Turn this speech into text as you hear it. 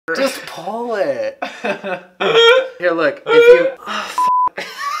Just pull it. Here, look. If you...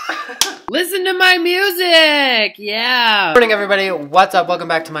 Listen to my music! Yeah! Good morning, everybody. What's up? Welcome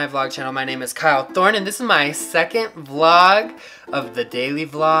back to my vlog channel. My name is Kyle Thorn, and this is my second vlog of the daily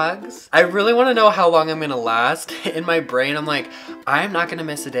vlogs. I really want to know how long I'm gonna last. In my brain, I'm like, I'm not gonna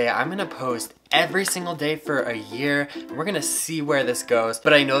miss a day. I'm gonna post every single day for a year, and we're gonna see where this goes.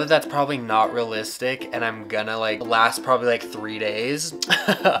 But I know that that's probably not realistic, and I'm gonna like last probably like 3 days.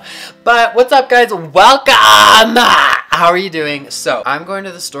 But what's up, guys? Welcome! How are you doing? So I'm going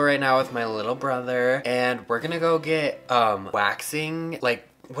to the store right now with my little brother, and we're gonna go get waxing, like,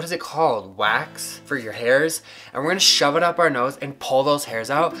 what is it called? Wax for your hairs. And we're gonna shove it up our nose and pull those hairs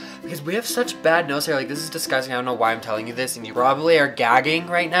out because we have such bad nose hair. Like, this is disgusting. I don't know why I'm telling you this, and you probably are gagging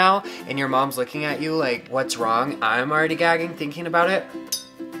right now and your mom's looking at you like, what's wrong? I'm already gagging thinking about it.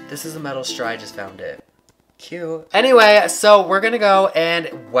 This is a metal straw. I just found it. Cute. Anyway, so we're gonna go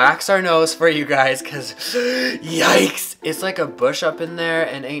and wax our nose for you guys because yikes, it's like a bush up in there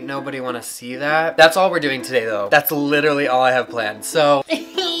and ain't nobody want to see that. That's all we're doing today though. That's literally all I have planned. So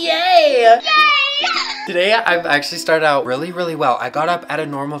yay! Today I've actually started out really well. I got up at a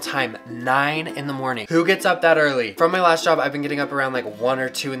normal time, 9 in the morning. Who gets up that early? From my last job, I've been getting up around like 1 or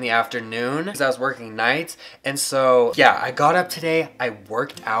 2 in the afternoon because I was working nights. And so yeah, I got up today, I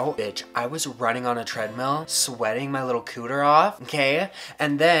worked out. Bitch, I was running on a treadmill, sweating my little cooter off, okay?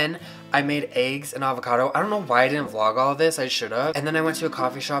 And then I made eggs and avocado. I don't know why I didn't vlog all of this, I should have. And then I went to a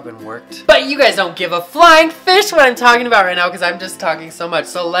coffee shop and worked. But you guys don't give a flying fish what I'm talking about right now because I'm just talking so much.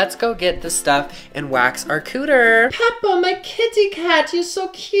 So let's go get the stuff and wax our cooter. Peppa, my kitty cat, you're so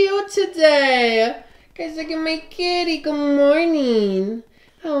cute today. Guys, look at my kitty. Good morning.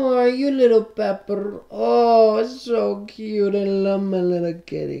 How are you, little Pepper? Oh, so cute. I love my little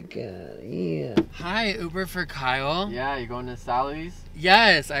kitty cat. Yeah. Hi, Uber for Kyle. Yeah, you going to Sally's?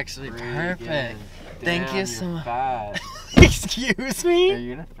 Yes, actually, Great, perfect. yeah. Thank Damn, you you're so much. fat. Excuse Are me?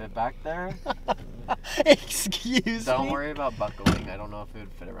 you gonna fit back there? Excuse Don't me? worry about buckling. I don't know if it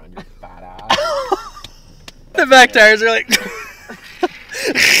would fit around your fat ass. The back tires are like...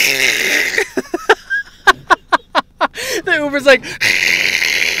 The Uber's like...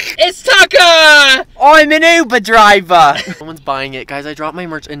 It's Tucker! I'm an Uber driver! No one's buying it. Guys, I dropped my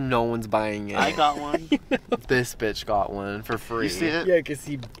merch and no one's buying it. I got one. This bitch got one for free. You see it? Yeah, because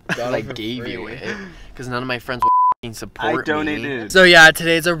he got I it for gave free. you it. Because none of my friends will support I donated. me. So yeah,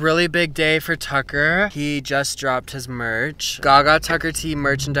 today's a really big day for Tucker. He just dropped his merch.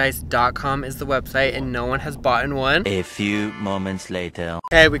 GagaTuckerTMerchandise.com is the website, and no one has bought one. A few moments later.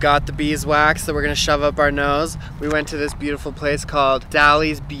 Hey, we got the beeswax that we're gonna shove up our nose. We went to this beautiful place called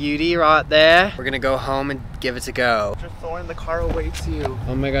Dally's Beauty right there. We're gonna go home and give it a go. Mr. Thorn, the car awaits you.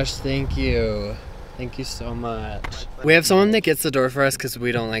 Oh my gosh, thank you. Thank you so much. We have someone that gets the door for us because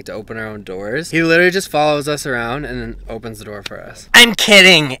we don't like to open our own doors. He literally just follows us around and then opens the door for us. I'm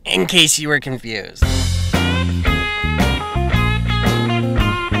kidding, in case you were confused.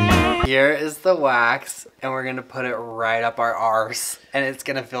 Here is the wax, and we're gonna put it right up our arse, and it's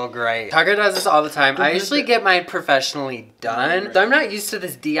gonna feel great. Tucker does this all the time. I usually get mine professionally done, so I'm not used to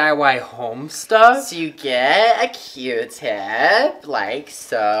this DIY home stuff. So you get a Q-tip, like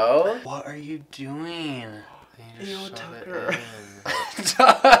so. What are you doing? Ew, Tucker.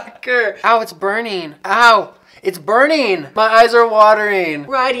 Tucker! Ow, it's burning. Ow! It's burning! My eyes are watering.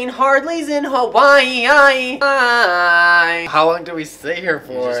 Riding Harleys in Hawaii. How long do we stay here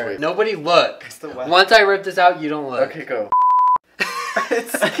for? Nobody look. Once I rip this out, you don't look. Okay, go.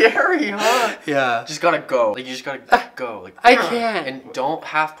 It's scary, huh? Yeah. Just gotta go. Like, you just gotta go. Like, I can't. And don't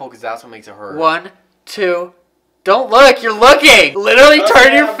half pull because that's what makes it hurt. 1, 2. Don't look. You're looking. Literally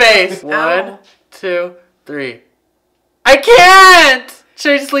turn your face. 1, 2, 3. I can't.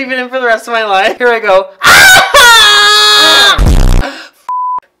 Should I just leave it in for the rest of my life? Here I go.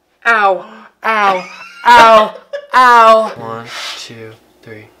 Ow. Ow. Ow. Ow. 1, 2,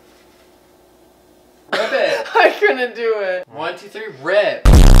 3. Rip it. I couldn't do it. 1, 2, 3. Rip.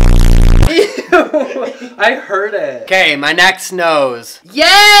 Ew. I heard it. Okay, my next nose.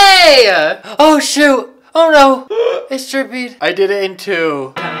 Yay! Oh shoot. Oh no. It's trippy. I did it in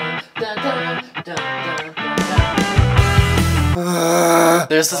 2.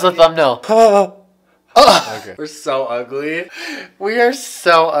 This is the thumbnail. Okay. We're so ugly. We are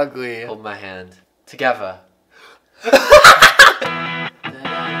so ugly. Hold my hand. Together.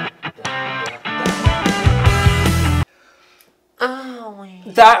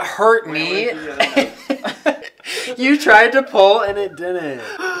 That hurt me. You tried to pull and it didn't.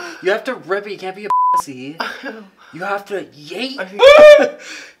 You have to rip it. You can't be a pussy. You have to yeet.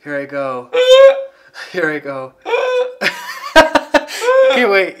 Here I go. Here I go. Okay,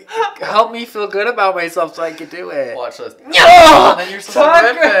 wait. Help me feel good about myself so I can do it. Watch this. No! Then you're supposed to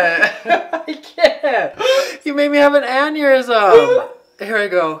rip Tucker! I can't. You made me have an aneurysm. Here I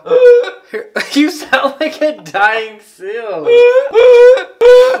go. Here. You sound like a dying seal.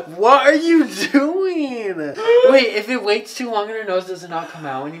 What are you doing? Wait, if it waits too long in her nose, does it not come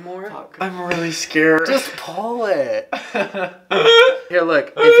out anymore? it. I'm really scared. Just pull it. Here,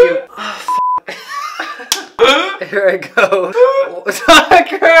 look. If you... Here I go.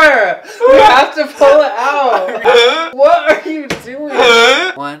 Tucker! We have to pull it out. What are you doing?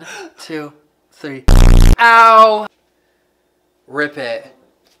 1, 2, 3. Ow! Rip it.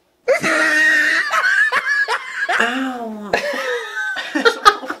 Ow!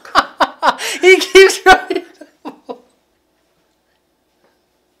 He keeps trying.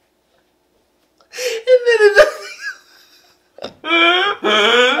 And then it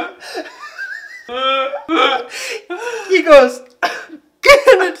he goes, and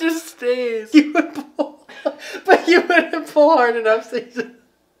it just stays. You would pull, but you wouldn't pull hard enough, so you just,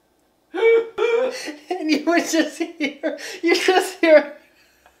 and you would just hear, you just hear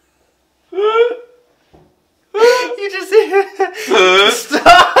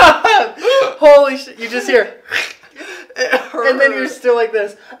stop! Holy shit, you just hear, and then you're still like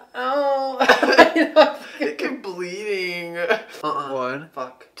this. Oh, I'm bleeding. 1,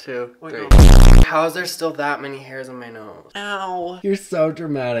 Fuck. 2, 3. How is there still that many hairs on my nose? Ow. You're so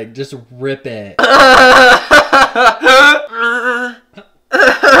dramatic. Just rip it.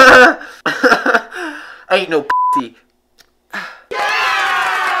 I ain't no p***y.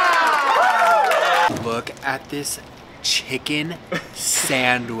 Look at this chicken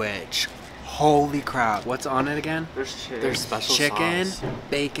sandwich. Holy crap. What's on it again? There's special chicken, sauce.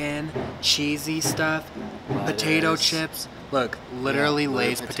 bacon, cheesy stuff, potato chips. Look, literally Yeah,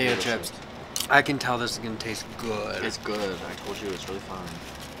 Lay's potato potato chips. I can tell this is gonna taste good. It's good. I told you it's really fun.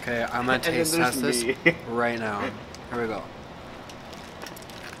 Okay, I'm gonna taste then test there's this me. right now. Here we go.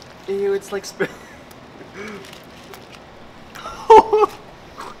 Ew, it's like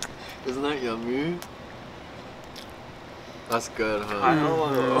Isn't that yummy? That's good, huh? I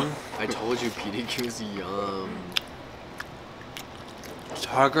know. I told you PDQ's yum.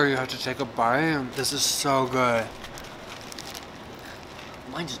 Tucker, you have to take a bite. This is so good.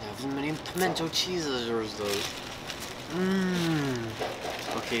 Mine doesn't have as many pimento cheese as yours does.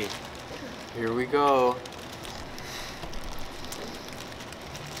 Mmm. Okay, here we go.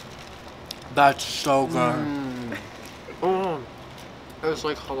 That's so good. Oh, it's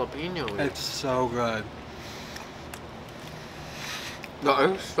like jalapeno. It's so good. That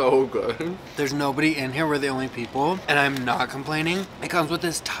is so good. There's nobody in here. We're the only people. And I'm not complaining. It comes with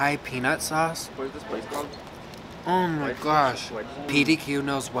this Thai peanut sauce. Where's this place called? Oh my gosh. PDQ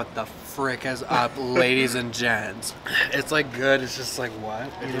knows what the frick is up, ladies and gents. It's like good. It's just like what?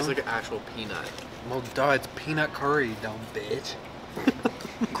 It You tastes know? like an actual peanut. Well, duh, it's peanut curry, dumb bitch.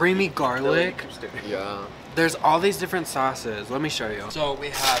 Creamy garlic. Yeah. There's all these different sauces. Let me show you. So we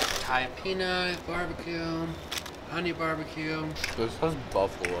have Thai peanut, barbecue, honey barbecue. This has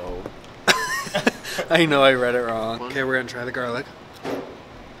buffalo. I know I read it wrong. Okay, we're gonna try the garlic.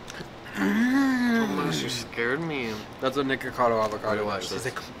 Oh my gosh, you scared me. That's what Nikocado avocado Watch is. this.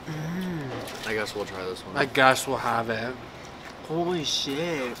 He's like, I guess we'll try this one. I guess we'll have it. Holy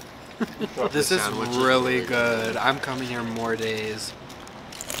shit. This The is sandwich is really really good. I'm coming here more days.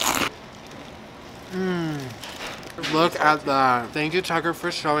 Look at that. Thank you, Tucker,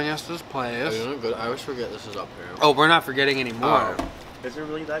 for showing us this place. You know, good. I always forget this is up here. Oh, we're not forgetting anymore. Is it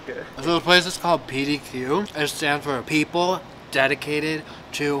really that good? So the place is called PDQ. It stands for People Dedicated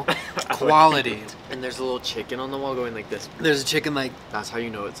to Quality. And there's a little chicken on the wall going like this. There's a chicken like, That's how you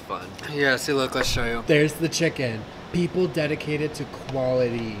know it's fun. yeah, see, look, let's show you. There's the chicken. People dedicated to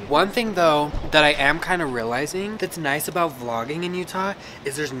quality. One thing though that I am kind of realizing that's nice about vlogging in Utah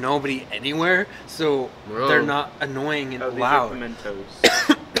is there's nobody anywhere, so Bro. they're not annoying and Oh, these are loud. pimentos.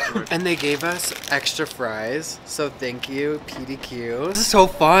 And they gave us extra fries, so thank you, PDQ. This is so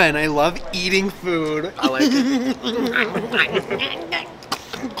fun. I love eating food. I like it.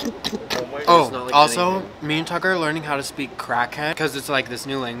 Oh, It's not like also, anything. me and Tucker are learning how to speak crackhead because it's like this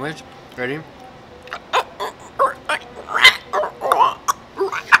new language. Ready?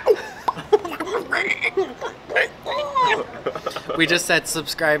 We just said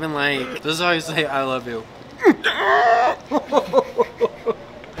subscribe and like. This is how you say I love you. I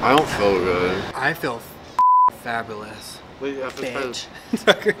don't feel good. I feel fabulous. Wait, you have to try Bitch.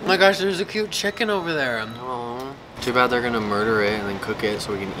 Tucker. Oh my gosh, there's a cute chicken over there. Aw. Too bad they're gonna murder it and then cook it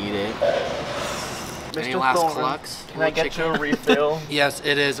so we can eat it. Any Mr. last Thorn, clucks? Can I get you a refill? Yes,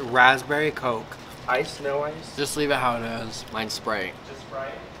 it is raspberry Coke. Ice? No ice? Just leave it how it is. Mine's Sprite. Just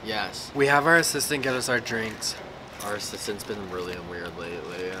Sprite? Yes. We have our assistant get us our drinks. Our assistant's been really weird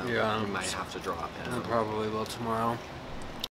lately. Yeah. We might have to drop I him. probably will tomorrow.